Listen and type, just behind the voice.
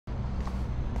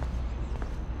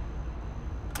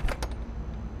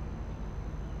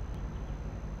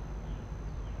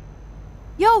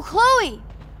Yo, Chloe!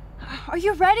 Are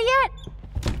you ready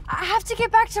yet? I have to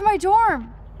get back to my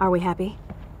dorm. Are we happy?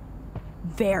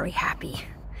 Very happy.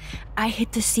 I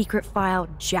hit the secret file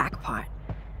jackpot.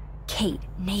 Kate,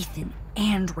 Nathan,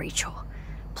 and Rachel.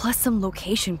 Plus some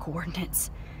location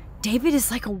coordinates. David is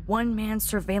like a one-man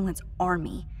surveillance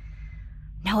army.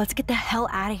 Now let's get the hell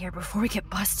out of here before we get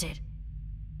busted.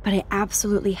 But I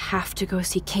absolutely have to go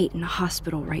see Kate in the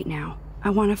hospital right now. I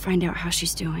want to find out how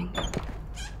she's doing.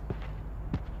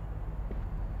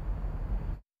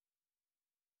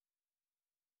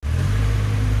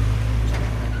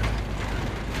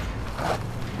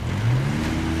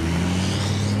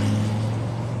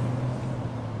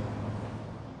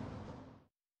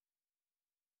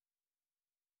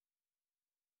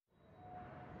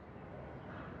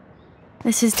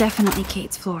 This is definitely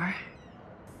Kate's floor.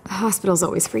 The hospitals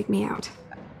always freak me out.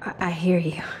 I hear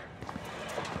you.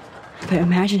 But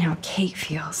imagine how Kate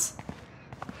feels.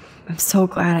 I'm so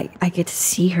glad I get to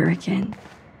see her again.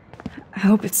 I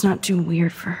hope it's not too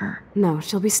weird for her. No,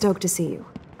 she'll be stoked to see you.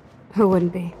 Who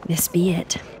wouldn't be? This be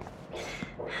it.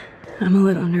 I'm a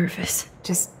little nervous.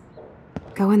 Just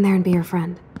go in there and be your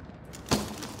friend.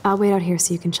 I'll wait out here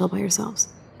so you can chill by yourselves.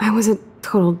 I was a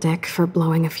total dick for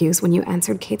blowing a fuse when you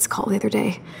answered Kate's call the other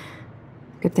day.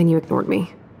 Good thing you ignored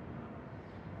me.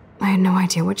 I had no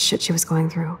idea what shit she was going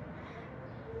through.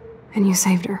 And you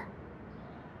saved her.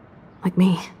 Like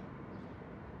me.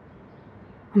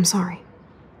 I'm sorry.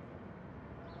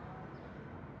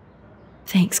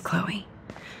 Thanks, Chloe.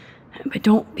 But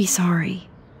don't be sorry.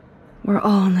 We're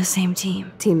all on the same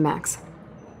team. Team Max.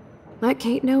 Let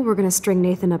Kate know we're gonna string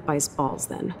Nathan up by his balls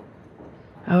then.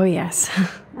 Oh yes,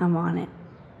 I'm on it.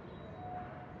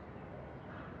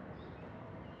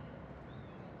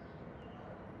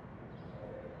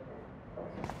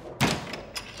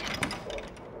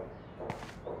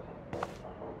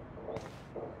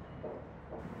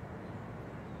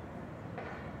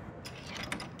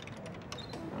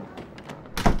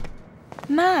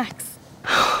 Max!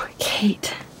 Oh,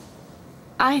 Kate.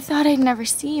 I thought I'd never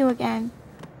see you again.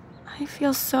 I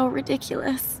feel so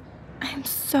ridiculous. I'm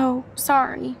so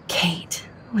sorry. Kate,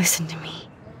 listen to me.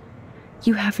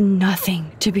 You have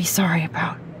nothing to be sorry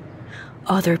about.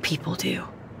 Other people do.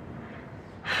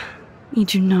 You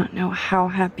do not know how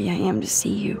happy I am to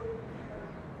see you.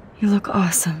 You look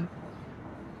awesome.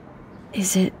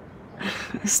 Is it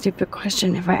a stupid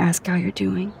question if I ask how you're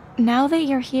doing? Now that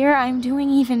you're here, I'm doing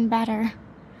even better.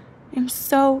 I'm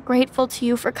so grateful to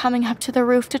you for coming up to the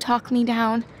roof to talk me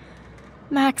down.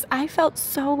 Max, I felt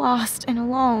so lost and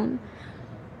alone.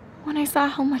 When I saw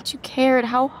how much you cared,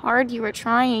 how hard you were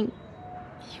trying,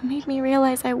 you made me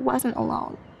realize I wasn't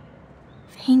alone.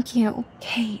 Thank you.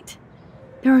 Kate,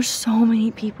 there are so many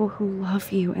people who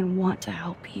love you and want to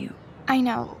help you. I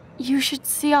know. You should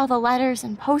see all the letters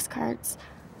and postcards.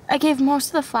 I gave most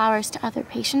of the flowers to other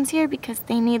patients here because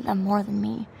they need them more than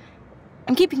me.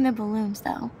 I'm keeping the balloons,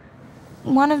 though.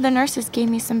 One of the nurses gave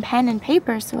me some pen and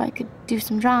paper so I could do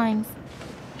some drawings.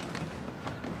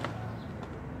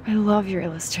 I love your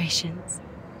illustrations.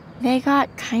 They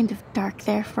got kind of dark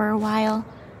there for a while,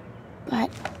 but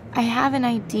I have an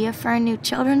idea for a new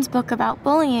children's book about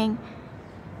bullying.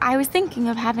 I was thinking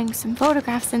of having some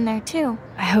photographs in there too.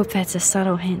 I hope that's a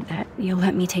subtle hint that you'll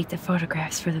let me take the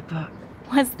photographs for the book.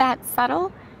 Was that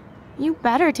subtle? You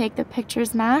better take the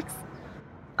pictures, Max.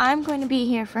 I'm going to be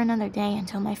here for another day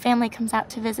until my family comes out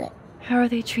to visit. How are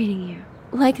they treating you?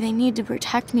 Like they need to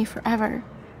protect me forever.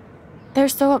 They're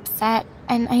so upset,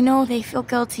 and I know they feel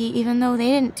guilty even though they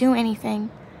didn't do anything.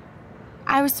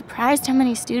 I was surprised how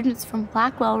many students from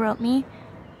Blackwell wrote me.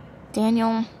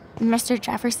 Daniel, Mr.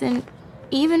 Jefferson,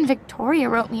 even Victoria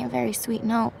wrote me a very sweet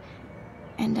note.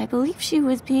 And I believe she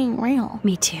was being real.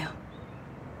 Me too.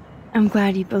 I'm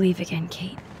glad you believe again,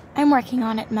 Kate. I'm working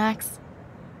on it, Max.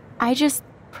 I just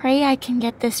pray I can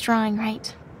get this drawing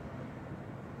right.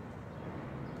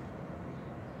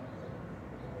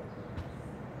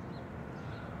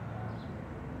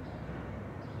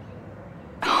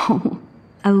 Oh,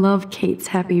 I love Kate's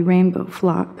happy rainbow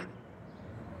flock.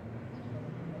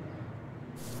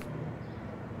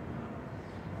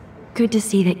 Good to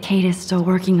see that Kate is still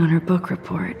working on her book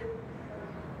report.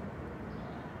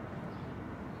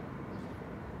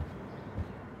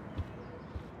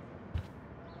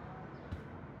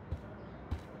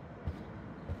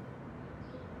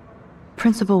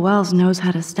 Principal Wells knows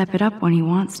how to step it up when he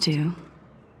wants to.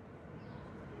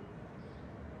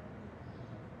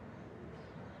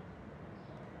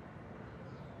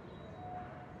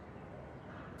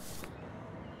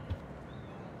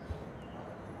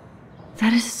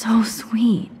 That is so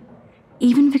sweet.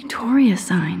 Even Victoria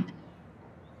signed.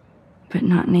 But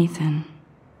not Nathan.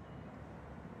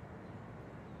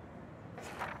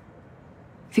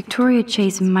 Victoria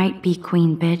Chase might be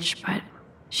Queen Bitch, but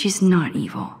she's not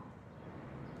evil.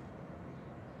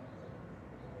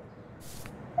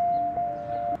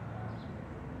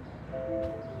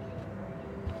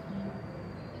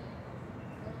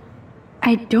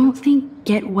 I don't think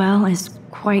get well is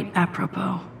quite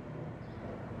apropos.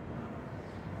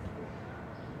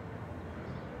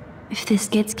 If this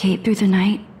gets Kate through the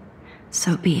night,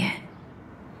 so be it.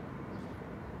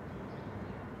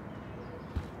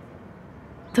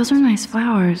 Those are nice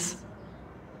flowers.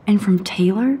 And from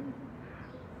Taylor?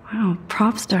 Wow,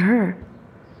 props to her.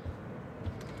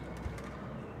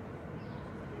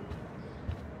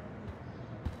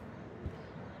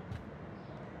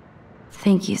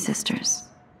 Thank you, sisters.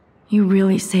 You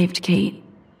really saved Kate.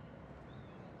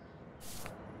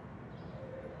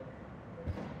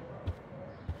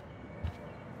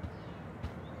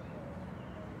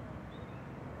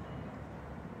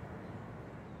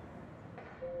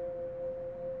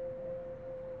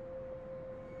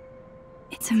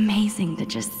 It's amazing to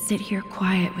just sit here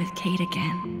quiet with Kate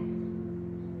again.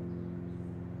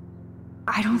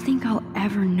 I don't think I'll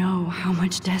ever know how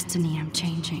much destiny I'm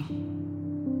changing.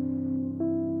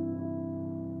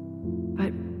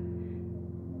 But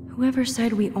whoever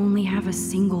said we only have a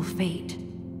single fate?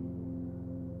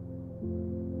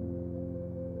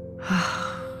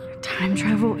 Time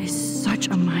travel is such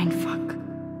a mindfuck.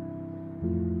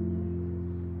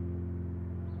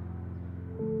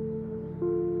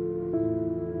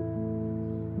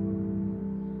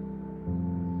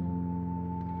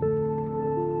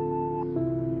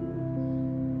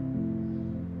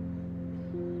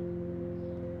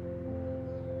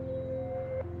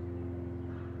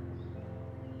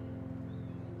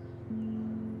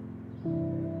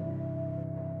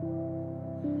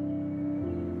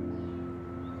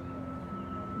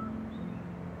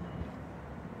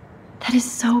 That is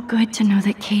so good to know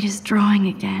that Kate is drawing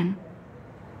again.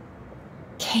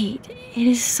 Kate, it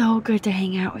is so good to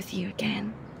hang out with you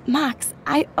again. Max,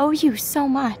 I owe you so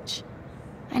much.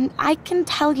 And I can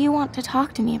tell you want to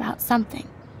talk to me about something.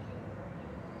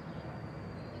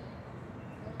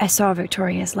 I saw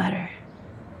Victoria's letter.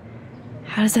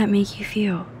 How does that make you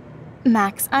feel?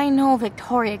 Max, I know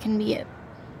Victoria can be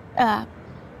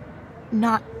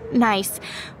not nice,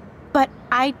 but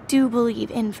I do believe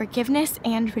in forgiveness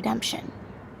and redemption.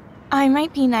 I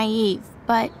might be naive,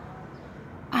 but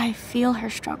I feel her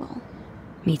struggle.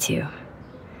 Me too.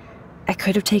 I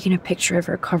could have taken a picture of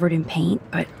her covered in paint,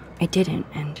 but I didn't,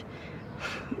 and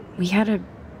we had a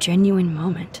genuine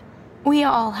moment. We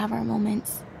all have our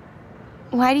moments.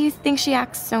 Why do you think she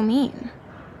acts so mean?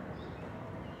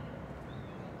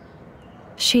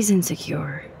 She's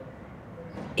insecure.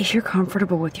 If you're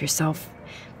comfortable with yourself,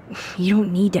 you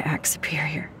don't need to act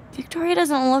superior. Victoria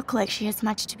doesn't look like she has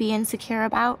much to be insecure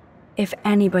about. If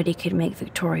anybody could make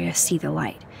Victoria see the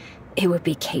light, it would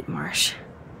be Kate Marsh.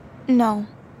 No.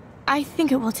 I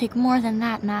think it will take more than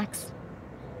that, Max.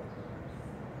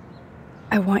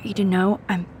 I want you to know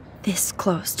I'm this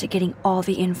close to getting all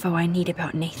the info I need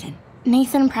about Nathan.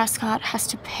 Nathan Prescott has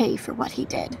to pay for what he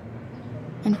did.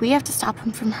 And we have to stop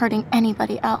him from hurting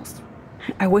anybody else.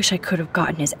 I wish I could have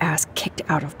gotten his ass kicked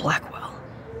out of Blackwell.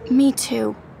 Me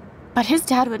too. But his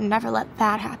dad would never let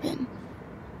that happen.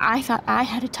 I thought I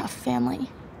had a tough family.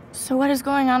 So what is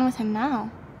going on with him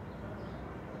now?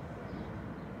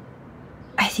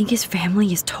 I think his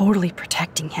family is totally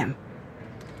protecting him.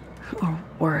 Or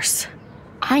worse.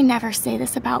 I never say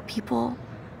this about people.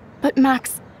 But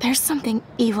Max, there's something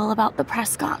evil about the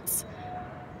Prescotts.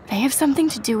 They have something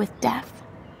to do with death.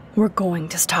 We're going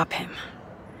to stop him.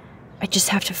 I just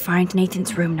have to find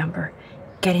Nathan's room number,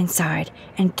 get inside,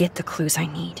 and get the clues I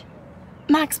need.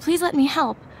 Max, please let me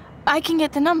help. I can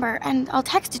get the number, and I'll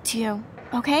text it to you,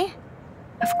 okay?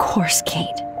 Of course,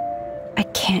 Kate. I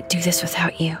can't do this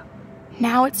without you.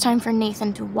 Now it's time for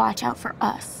Nathan to watch out for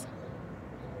us.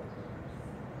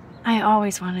 I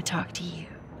always want to talk to you.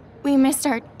 We missed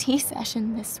our tea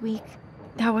session this week.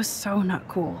 That was so not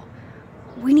cool.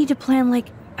 We need to plan, like,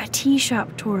 a tea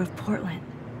shop tour of Portland.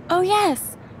 Oh,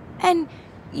 yes. And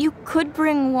you could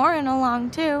bring Warren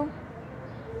along, too.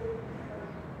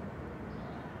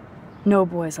 No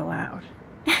boys allowed.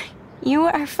 You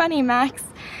are funny, Max.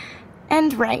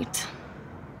 And right.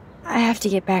 I have to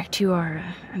get back to our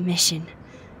mission.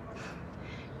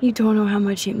 You don't know how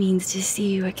much it means to see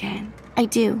you again. I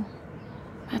do.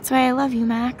 That's why I love you,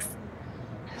 Max.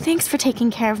 Thanks for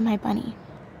taking care of my bunny.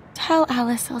 Tell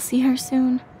Alice I'll see her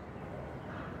soon.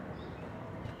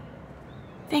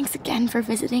 Thanks again for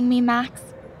visiting me, Max.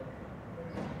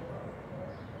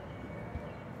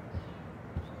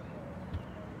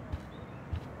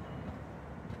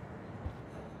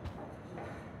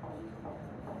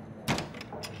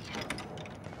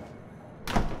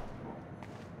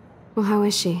 Well, how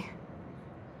is she?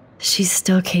 She's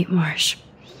still Kate Marsh.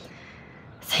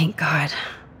 Thank God.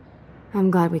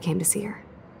 I'm glad we came to see her.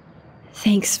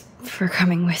 Thanks for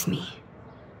coming with me.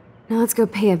 Now let's go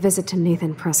pay a visit to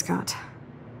Nathan Prescott.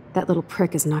 That little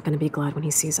prick is not going to be glad when he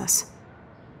sees us.